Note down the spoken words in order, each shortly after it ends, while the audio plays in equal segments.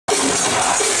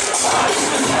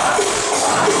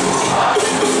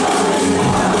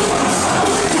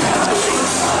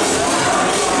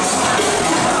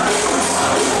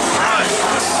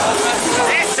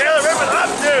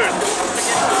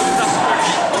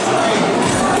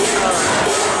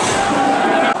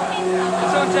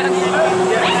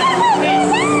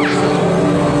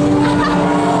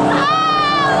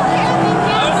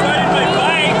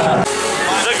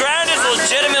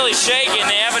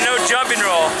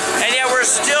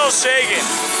Shaking.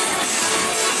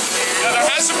 Yeah,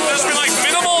 there's been like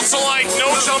minimal to like no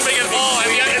jumping at all,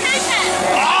 and yet it's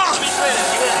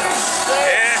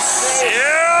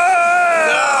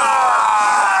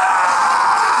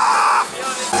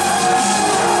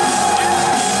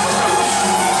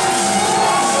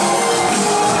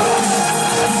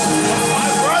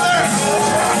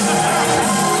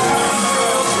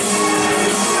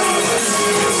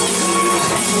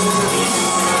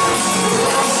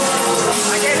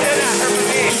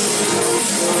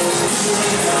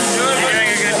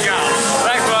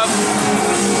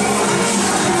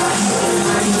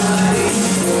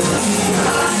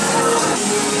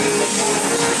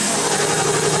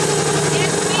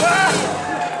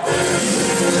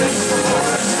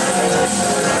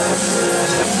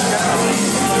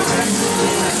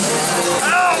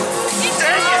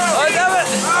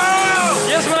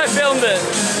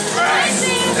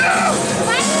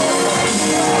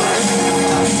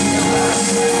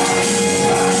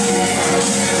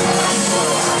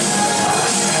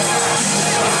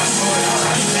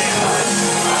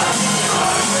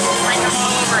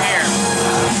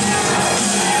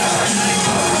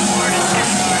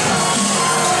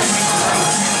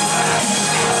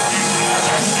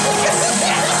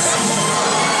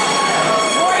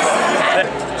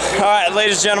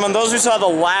ladies and gentlemen, those who saw the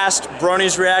last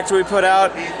Bronies Reactor we put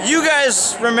out, you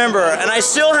guys remember, and I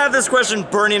still have this question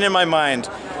burning in my mind.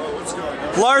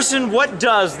 Larson, what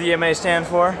does the MA stand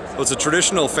for? Well, it's a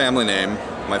traditional family name.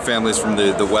 My family's from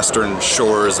the western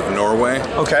shores of Norway.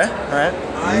 Okay, alright.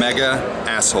 Mega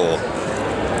asshole.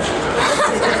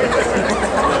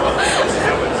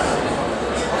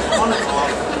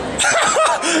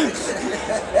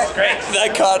 Great.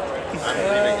 That caught.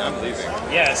 I'm leaving.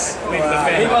 yes.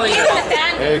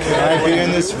 Hey, can I be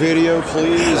in this video,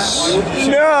 please?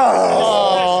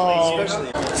 No!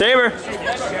 Saber.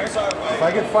 If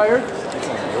I get fired?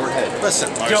 Your head. Listen,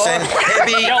 Larson,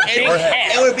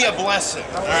 it would be a blessing,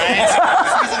 alright?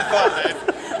 Season 5.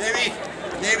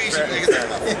 Maybe you should take it.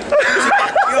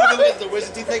 You know the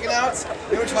wisdom teeth taken out?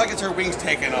 They were trying to get her wings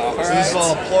taken off, alright? So this is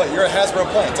all a ploy. You're a Hasbro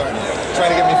plant, aren't you?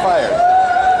 Trying to get me fired.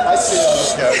 I see it on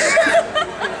this guy.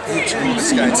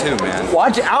 This guy too, man.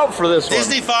 Watch out for this one.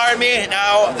 Disney fired me,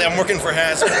 now I'm working for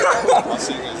Hasbro.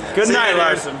 Good night,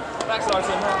 Larson. Thanks,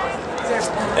 Larson.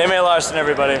 MA Larson,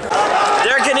 everybody.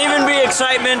 There can even be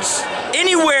excitement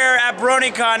anywhere at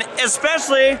Bronycon,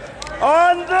 especially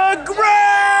on the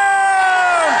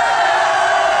ground!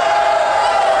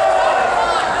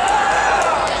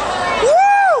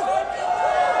 Woo!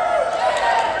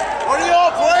 What are you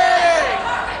all playing?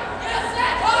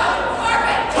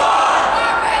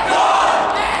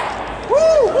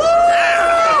 Woo!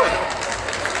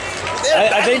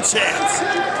 I think chance.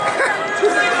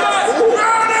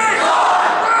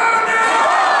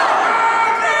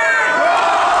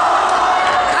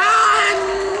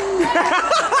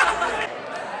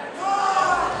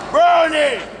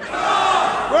 Brony!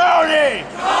 Brony!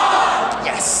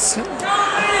 Yes.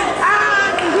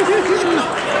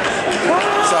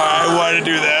 Sorry, I wanted to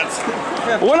do that.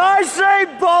 When I say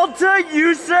Balta,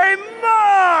 you say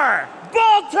more!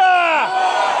 Balta!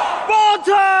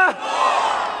 Balta!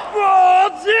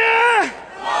 Balta!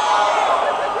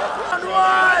 Round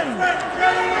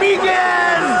 1!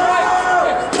 Begin!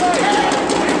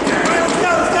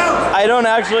 I don't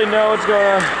actually know what's going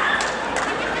on.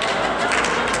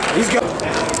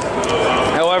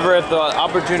 However, if the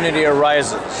opportunity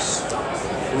arises,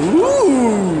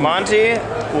 Monty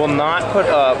will not put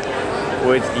up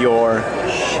with your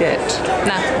shit.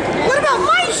 Nah. What about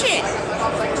my shit?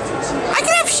 I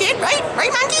can have shit, right?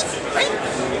 Right, Monty? Right?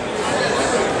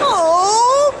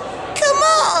 Oh, come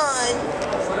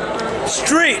on.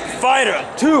 Street Fighter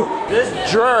 2. This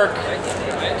jerk.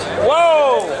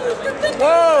 Whoa!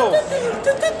 Whoa!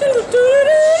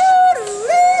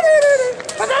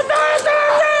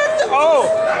 Oh!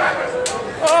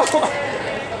 Oh!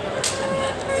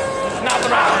 Not the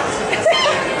right one.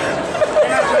 You're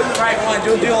not doing the right one.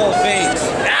 Do the old face.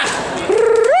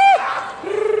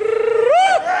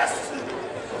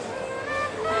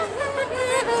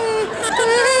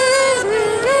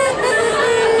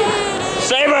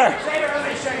 Saber!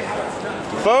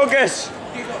 Focus!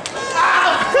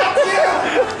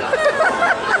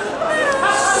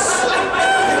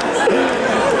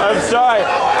 I'm sorry.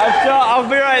 I'll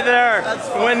be right there.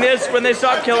 When they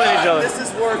stop killing each other. This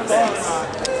is work, boss.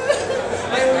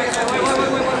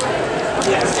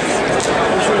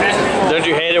 Don't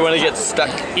you hate it when it gets stuck?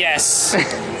 Yes.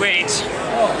 Wait.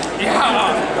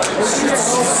 Yeah.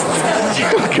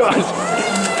 Oh God.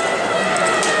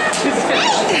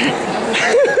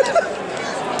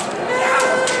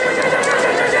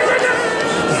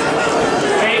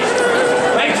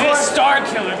 Like this Star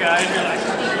Killer guy. You're like,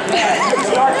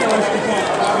 Star Killer.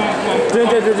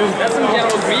 that's some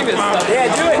General Grievous stuff.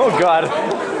 Yeah, do it. Oh God.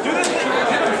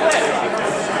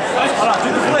 Hold on, do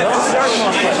the flip. Darth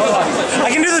Maul flip. Hold on. I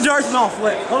can do the Darth Maul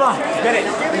flip. Hold on. Get it.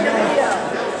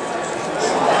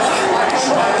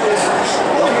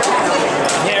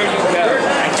 There you go. I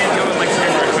can't go with my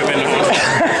camera equipment.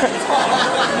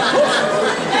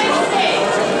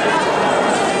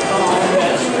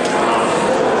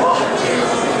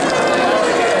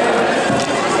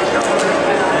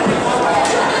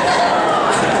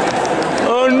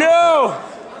 Oh no!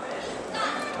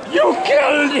 You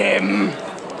killed him!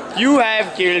 You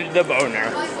have killed the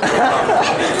boner.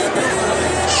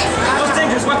 Most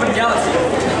dangerous weapon in the galaxy.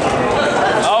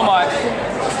 Oh my.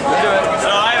 We'll do it. So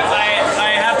I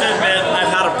have to admit, I've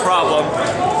had a problem.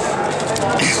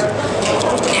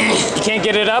 You can't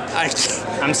get it up?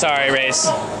 I'm sorry, Race.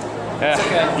 Okay.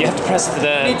 You have to press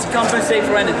the... You need to compensate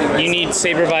for anything, right? You need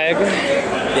Saber Viagra?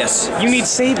 Yes. You need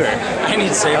Saber. I need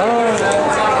to say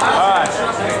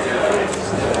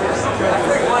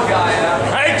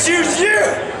I choose you!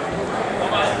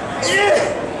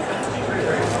 Yeah!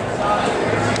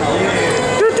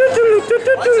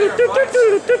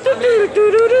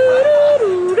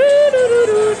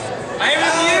 I'm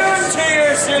immune to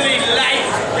your silly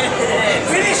life!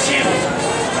 Finish him!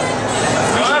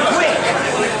 Quick!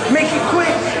 Make it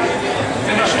quick!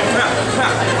 Finish him!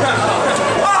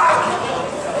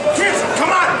 Kids,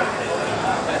 come on!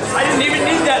 I didn't even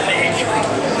need that leg!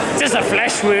 Just a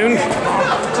flesh wound.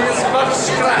 Just but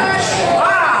scratch.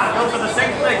 Ah! Go for the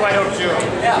second leg, why don't you?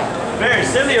 Yeah. Very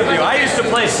silly of you. I used to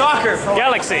play soccer.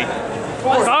 Galaxy.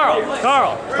 Carl.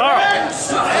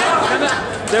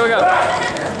 There we go.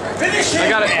 Finish him! I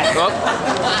got it. Oh.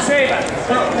 Save it.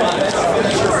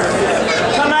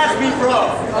 Come at me, bro.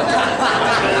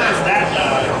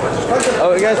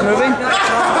 Oh, you guys moving?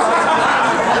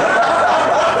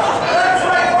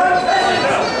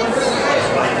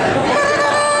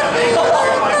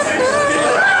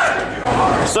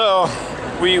 So,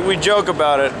 we joke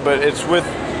about it, but it's with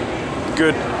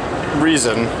good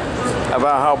reason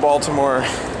about how Baltimore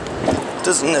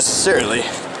doesn't necessarily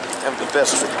have the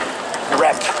best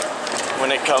rep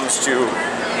when it comes to,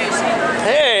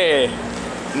 hey,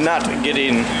 not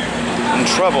getting in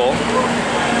trouble.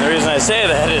 The reason I say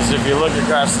that is if you look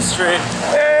across the street,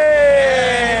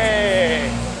 hey!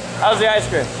 How's the ice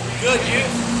cream? Good, you?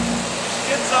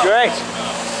 Good stuff. Great.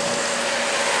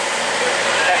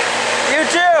 You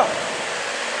too!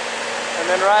 And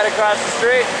then right across the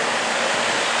street,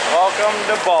 welcome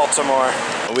to Baltimore.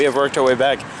 We have worked our way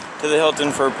back to the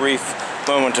Hilton for a brief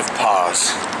moment of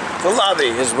pause. The lobby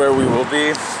is where we will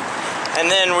be, and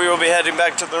then we will be heading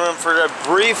back to the room for a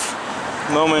brief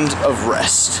moment of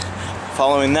rest.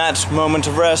 Following that moment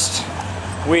of rest,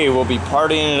 we will be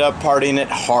partying it up, partying it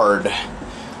hard.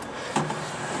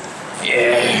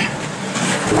 Yeah.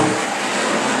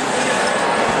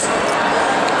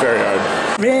 Very hard.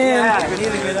 Yeah,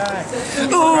 good eye.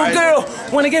 Ooh, girl,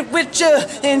 wanna get with ya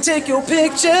and take your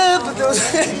picture. But those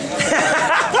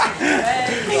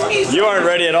You aren't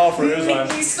ready at all for this one.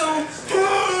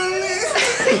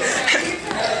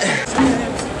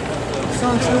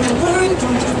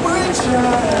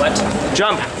 What?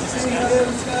 Jump.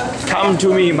 Come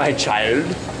to me, my child.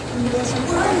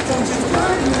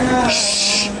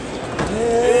 Shh.